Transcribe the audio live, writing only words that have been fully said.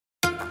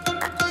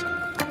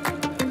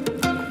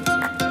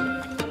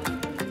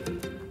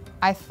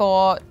I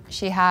thought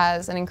she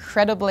has an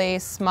incredibly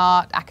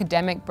smart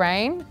academic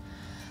brain.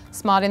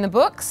 Smart in the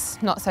books,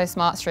 not so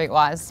smart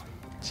streetwise.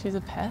 She's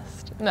a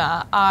pest.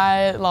 Nah,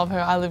 I love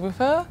her, I live with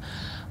her.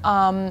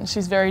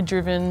 She's very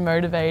driven,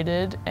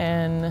 motivated,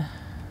 and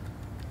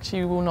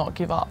she will not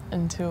give up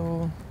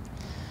until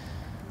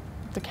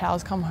the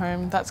cows come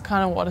home. That's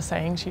kind of what a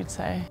saying she'd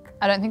say.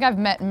 I don't think I've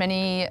met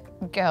many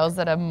girls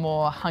that are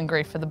more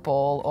hungry for the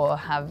ball or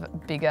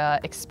have bigger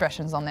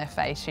expressions on their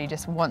face. She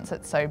just wants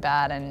it so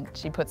bad and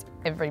she puts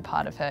every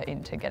part of her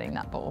into getting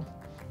that ball.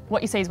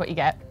 What you see is what you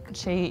get.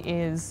 She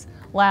is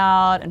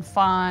loud and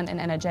fun and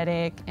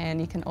energetic,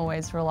 and you can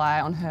always rely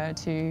on her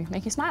to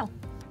make you smile.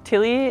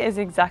 Tilly is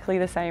exactly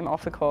the same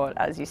off the court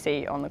as you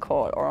see on the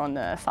court or on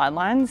the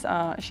sidelines.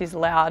 She's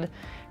loud,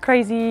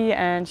 crazy,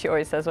 and she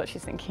always says what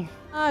she's thinking.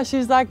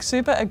 She's like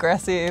super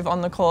aggressive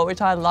on the court,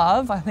 which I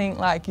love. I think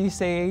like you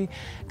see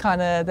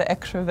kind of the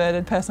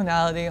extroverted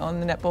personality on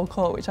the netball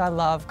court, which I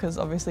love because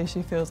obviously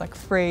she feels like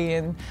free,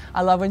 and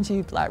I love when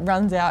she like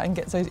runs out and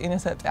gets those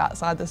intercepts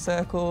outside the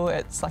circle.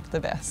 It's like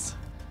the best.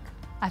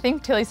 I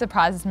think Tilly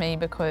surprises me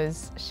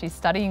because she's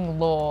studying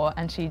law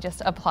and she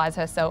just applies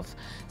herself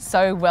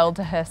so well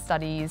to her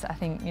studies. I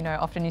think, you know,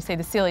 often you see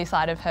the silly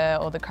side of her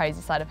or the crazy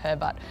side of her,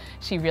 but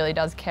she really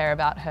does care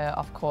about her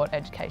off-court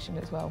education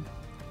as well.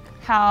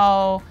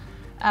 How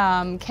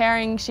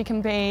caring she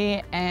can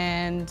be,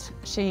 and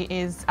she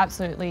is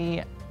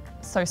absolutely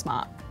so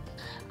smart.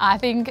 I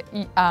think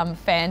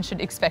fans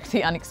should expect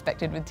the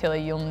unexpected with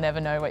Tilly. You'll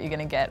never know what you're going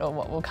to get or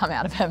what will come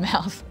out of her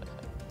mouth.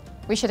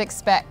 We should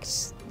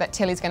expect that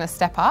Tilly's going to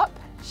step up.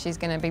 She's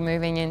going to be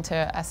moving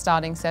into a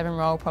starting 7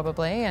 role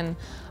probably, and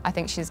I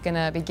think she's going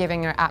to be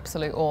giving her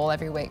absolute all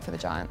every week for the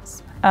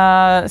Giants.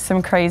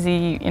 Some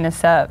crazy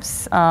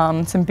intercepts,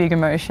 some big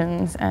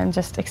emotions, and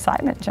just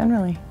excitement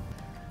generally.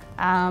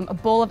 A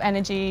ball of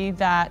energy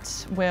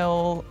that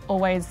will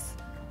always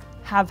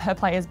have her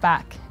players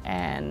back,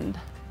 and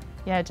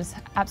yeah, just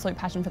absolute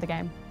passion for the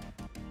game.